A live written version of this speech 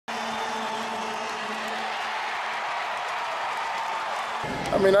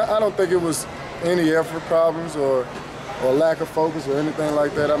I mean, I don't think it was any effort problems or lack of focus or anything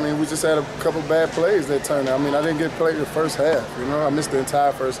like that. I mean, we just had a couple bad plays that turned out. I mean, I didn't get played the first half, you know. I missed the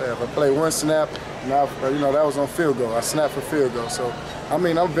entire first half. I played one snap, and that was on field goal. I snapped for field goal. So, I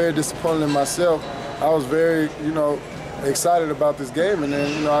mean, I'm very disappointed in myself. I was very, excited about this game, and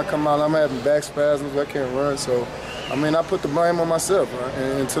then, I come out, I'm having back spasms, I can't run. So, I mean, I put the blame on myself, right?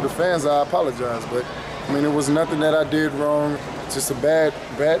 And to the fans, I apologize. But, I mean, it was nothing that I did wrong, just a bad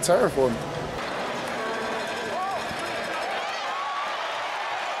turn for me.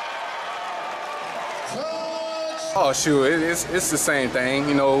 Oh shoot, it's the same thing,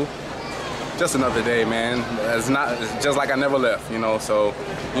 just another day, man. It's just like I never left, so,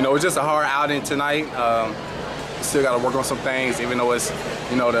 it's just a hard outing tonight. Still got to work on some things, even though it's,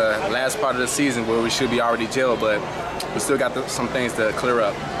 the last part of the season where we should be already jailed, but we still got some things to clear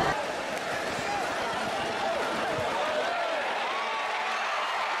up.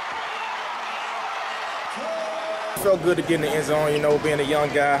 It felt good to get in the end zone, being a young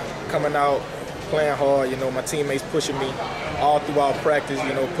guy, coming out, playing hard, my teammates pushing me all throughout practice,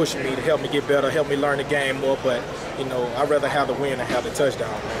 pushing me to help me get better, help me learn the game more, but, I'd rather have the win than have the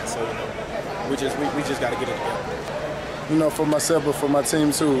touchdown, man. So, we just got to get it together. For myself, but for my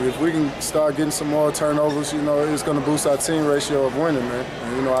team too. If we can start getting some more turnovers, it's going to boost our team ratio of winning, man,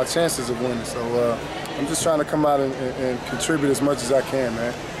 and, our chances of winning. So I'm just trying to come out and contribute as much as I can,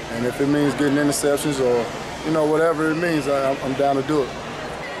 man. And if it means getting interceptions or, whatever it means, I'm down to do it.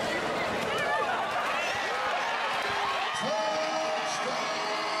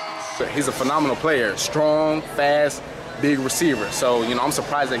 He's a phenomenal player, strong, fast, big receiver. So, I'm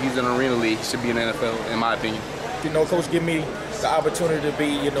surprised that he's in the Arena League. He should be in the NFL, in my opinion. Coach give me the opportunity to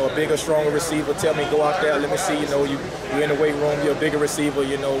be, a bigger, stronger receiver. Tell me, go out there, let me see, you're in the weight room, you're a bigger receiver.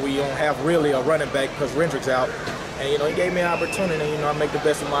 We don't have really a running back because Rendrick's out. And, he gave me an opportunity, I make the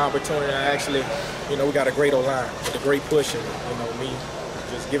best of my opportunity. And actually, we got a great O-line, a great push, and, me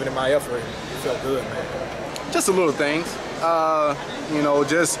just giving it my effort. It felt good, man. Just the little things,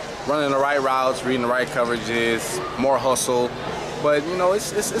 just running the right routes, reading the right coverages, more hustle. But,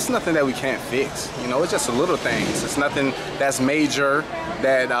 it's nothing that we can't fix. It's just the little things. It's nothing that's major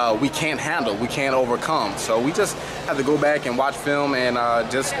that we can't handle, we can't overcome. So we just have to go back and watch film and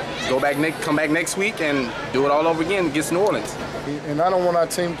just come back next week and do it all over again against New Orleans. And I don't want our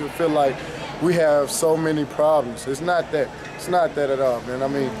team to feel like we have so many problems. It's not that. It's not that at all, man. I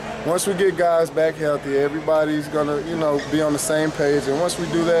mean, once we get guys back healthy, everybody's gonna, be on the same page. And once we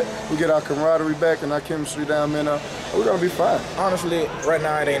do that, we get our camaraderie back and our chemistry down, man. We're gonna be fine. Honestly, right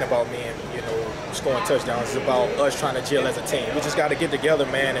now it ain't about me and scoring touchdowns. It's about us trying to gel as a team. We just got to get together,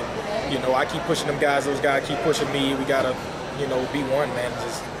 man. And I keep pushing them guys. Those guys keep pushing me. We gotta, be one, man.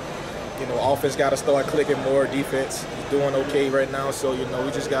 Just, offense got to start clicking more. Defense is doing okay right now. So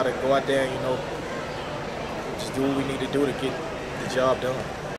we just got to go out there and just do what we need to do to get the job done.